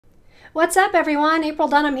What's up everyone, April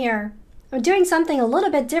Dunnam here. I'm doing something a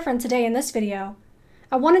little bit different today in this video.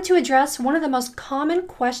 I wanted to address one of the most common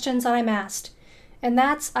questions that I'm asked, and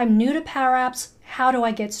that's, I'm new to Power Apps, how do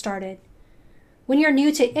I get started? When you're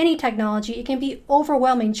new to any technology, it can be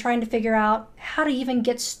overwhelming trying to figure out how to even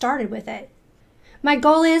get started with it. My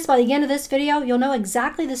goal is, by the end of this video, you'll know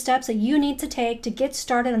exactly the steps that you need to take to get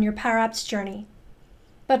started on your Power Apps journey.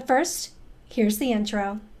 But first, here's the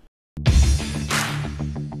intro.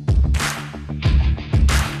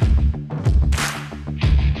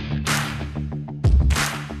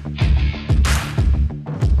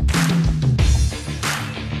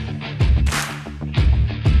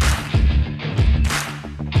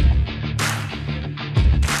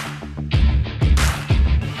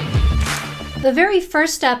 The very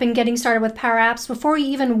first step in getting started with Power Apps, before you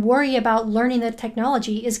even worry about learning the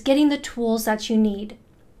technology, is getting the tools that you need.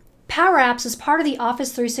 Power Apps is part of the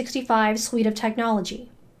Office 365 suite of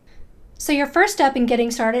technology. So your first step in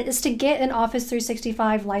getting started is to get an Office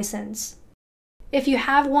 365 license. If you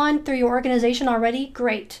have one through your organization already,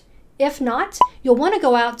 great. If not, you'll want to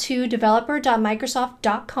go out to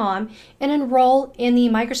developer.microsoft.com and enroll in the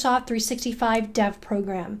Microsoft 365 Dev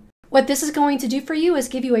program. What this is going to do for you is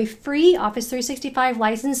give you a free Office 365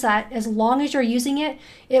 license that, as long as you're using it,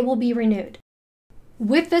 it will be renewed.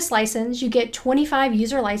 With this license, you get 25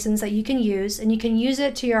 user license that you can use, and you can use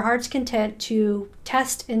it to your heart's content to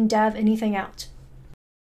test and dev anything out.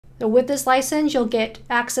 So with this license, you'll get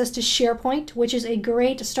access to SharePoint, which is a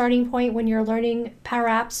great starting point when you're learning Power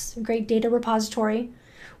Apps, a great data repository,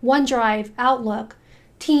 OneDrive, Outlook,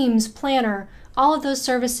 Teams, Planner, all of those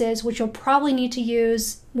services which you'll probably need to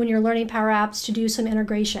use when you're learning Power Apps to do some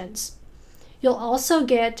integrations. You'll also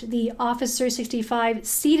get the Office 365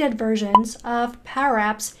 seeded versions of Power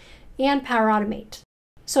Apps and Power Automate.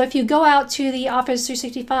 So if you go out to the Office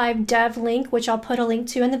 365 Dev link, which I'll put a link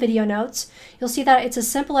to in the video notes, you'll see that it's as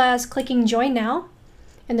simple as clicking Join Now,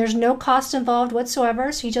 and there's no cost involved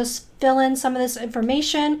whatsoever, so you just fill in some of this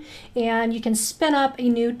information and you can spin up a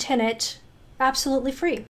new tenant absolutely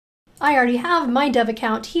free. I already have my Dev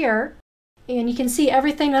account here, and you can see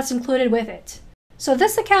everything that's included with it. So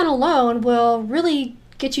this account alone will really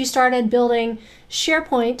get you started building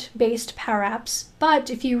SharePoint-based Power Apps, but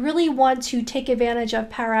if you really want to take advantage of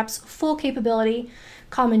Power Apps' full capability,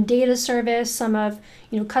 common data service, some of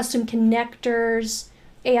custom connectors,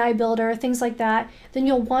 AI Builder, things like that, then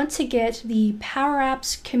you'll want to get the Power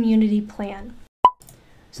Apps Community Plan.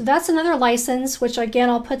 So that's another license, which again,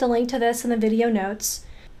 I'll put the link to this in the video notes.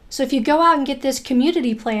 So if you go out and get this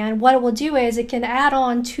community plan, what it will do is it can add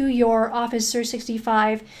on to your Office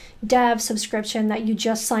 365 Dev subscription that you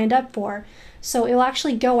just signed up for. So it will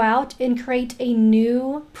actually go out and create a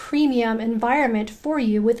new premium environment for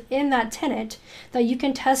you within that tenant that you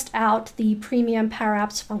can test out the premium Power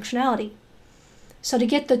Apps functionality. So to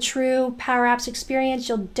get the true Power Apps experience,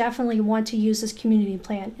 you'll definitely want to use this community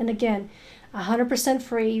plan. And again, 100%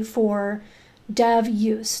 free for Dev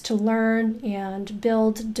use to learn and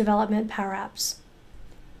build development Power Apps.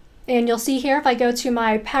 And you'll see here, if I go to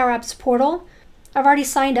my Power Apps portal, I've already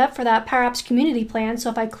signed up for that Power Apps community plan. So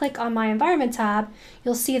if I click on my environment tab,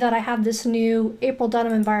 you'll see that I have this new April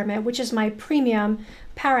Dunnam environment, which is my premium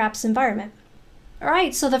Power Apps environment. All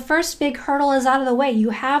right, so the first big hurdle is out of the way.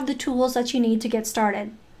 You have the tools that you need to get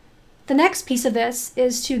started. The next piece of this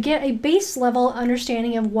is to get a base level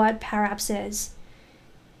understanding of what Power Apps is.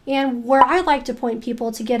 And where I like to point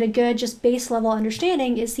people to get a good, just base level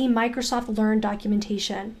understanding is the Microsoft Learn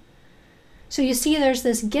documentation. So you see there's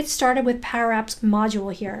this Get Started with Power Apps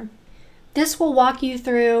module here. This will walk you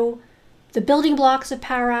through the building blocks of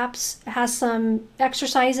Power Apps. It has some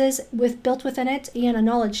exercises built within it and a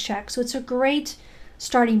knowledge check. So it's a great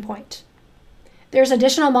starting point. There's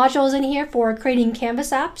additional modules in here for creating Canvas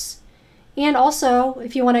apps. And also,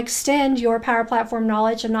 if you want to extend your Power Platform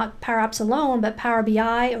knowledge of not Power Apps alone, but Power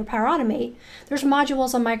BI or Power Automate, there's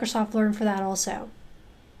modules on Microsoft Learn for that also.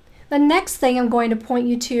 The next thing I'm going to point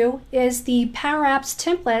you to is the Power Apps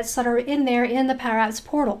templates that are in there in the Power Apps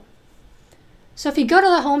portal. So if you go to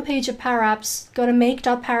the home page of Power Apps, go to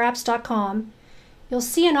make.powerapps.com, you'll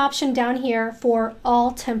see an option down here for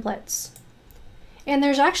all templates. And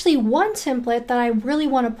there's actually one template that I really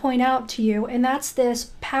want to point out to you, and that's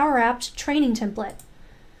this Power Apps training template.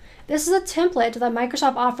 This is a template that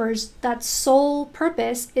Microsoft offers that's sole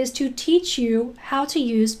purpose is to teach you how to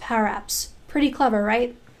use Power Apps. Pretty clever,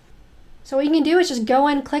 right? So what you can do is just go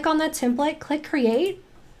and click on that template, click Create,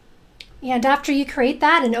 and after you create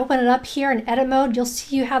that and open it up here in edit mode, you'll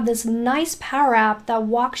see you have this nice Power App that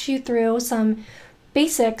walks you through some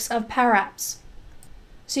basics of Power Apps.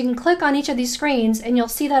 So you can click on each of these screens and you'll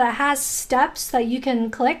see that it has steps that you can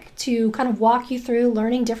click to kind of walk you through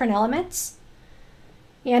learning different elements.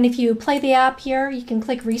 And if you play the app here, you can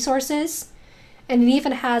click resources, and it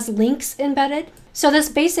even has links embedded. So this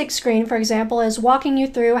basic screen, for example, is walking you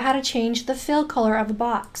through how to change the fill color of a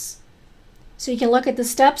box. So you can look at the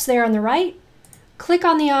steps there on the right, click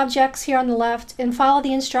on the objects here on the left, and follow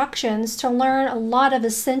the instructions to learn a lot of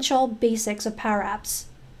essential basics of Power Apps.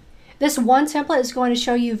 This one template is going to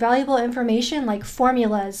show you valuable information like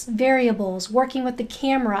formulas, variables, working with the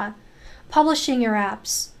camera, publishing your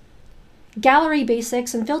apps, gallery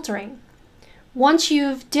basics, and filtering. Once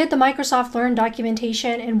you've did the Microsoft Learn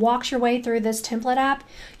documentation and walked your way through this template app,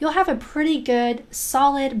 you'll have a pretty good,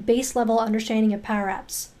 solid base level understanding of Power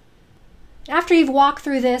Apps. After you've walked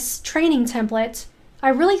through this training template, I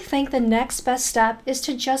really think the next best step is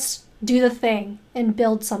to just do the thing and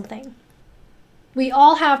build something. We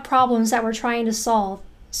all have problems that we're trying to solve,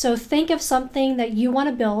 so think of something that you want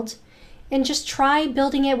to build and just try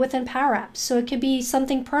building it within Power Apps. So it could be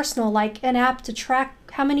something personal like an app to track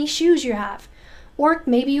how many shoes you have, or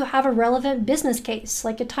maybe you have a relevant business case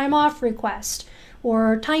like a time off request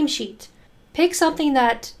or timesheet. Pick something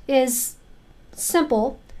that is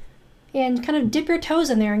simple and kind of dip your toes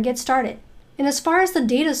in there and get started. And as far as the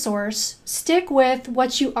data source, stick with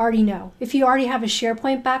what you already know. If you already have a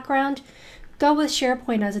SharePoint background, go with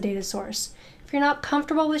SharePoint as a data source. If you're not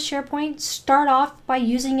comfortable with SharePoint, start off by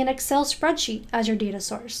using an Excel spreadsheet as your data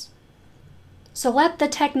source. So let the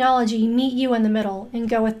technology meet you in the middle and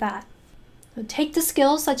go with that. So take the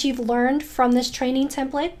skills that you've learned from this training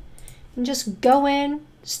template and just go in,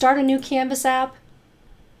 start a new Canvas app,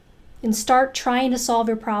 and start trying to solve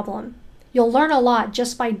your problem. You'll learn a lot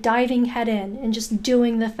just by diving head in and just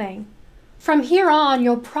doing the thing. From here on,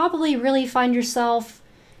 you'll probably really find yourself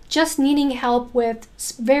just needing help with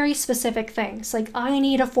very specific things, like I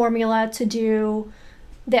need a formula to do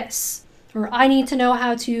this, or I need to know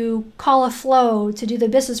how to call a flow to do the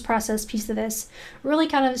business process piece of this, really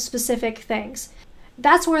kind of specific things.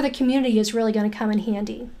 That's where the community is really going to come in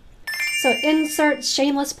handy. So insert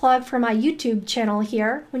shameless plug for my YouTube channel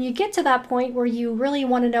here. When you get to that point where you really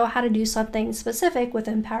want to know how to do something specific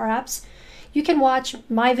within Power Apps, you can watch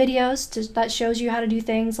my videos that shows you how to do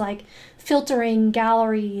things like filtering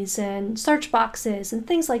galleries and search boxes and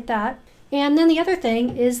things like that. And then the other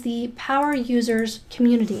thing is the Power Users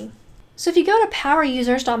community. So if you go to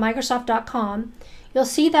powerusers.microsoft.com, you'll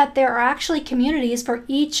see that there are actually communities for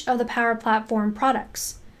each of the Power Platform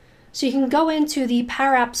products. So you can go into the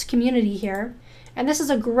Power Apps community here, and this is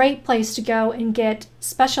a great place to go and get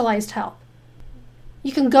specialized help.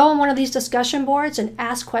 You can go on one of these discussion boards and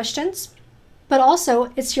ask questions. But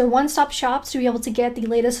also, it's your one-stop shop to be able to get the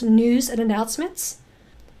latest news and announcements.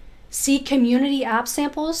 See community app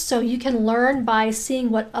samples so you can learn by seeing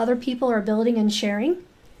what other people are building and sharing.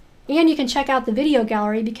 And you can check out the video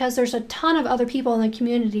gallery because there's a ton of other people in the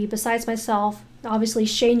community besides myself. Obviously,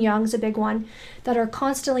 Shane Young's a big one, that are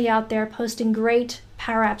constantly out there posting great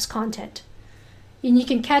Power Apps content. And you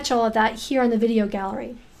can catch all of that here in the video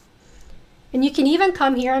gallery. And you can even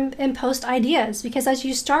come here and post ideas, because as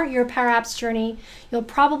you start your Power Apps journey, you'll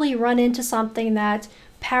probably run into something that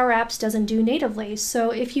Power Apps doesn't do natively.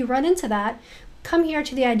 So if you run into that, come here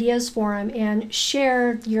to the Ideas Forum and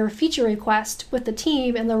share your feature request with the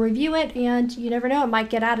team, and they'll review it, and you never know, it might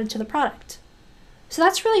get added to the product. So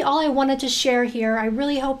that's really all I wanted to share here. I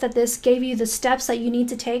really hope that this gave you the steps that you need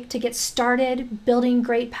to take to get started building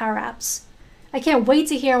great Power Apps. I can't wait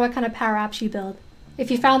to hear what kind of Power Apps you build. If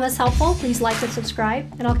you found this helpful, please like and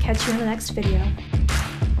subscribe, and I'll catch you in the next video.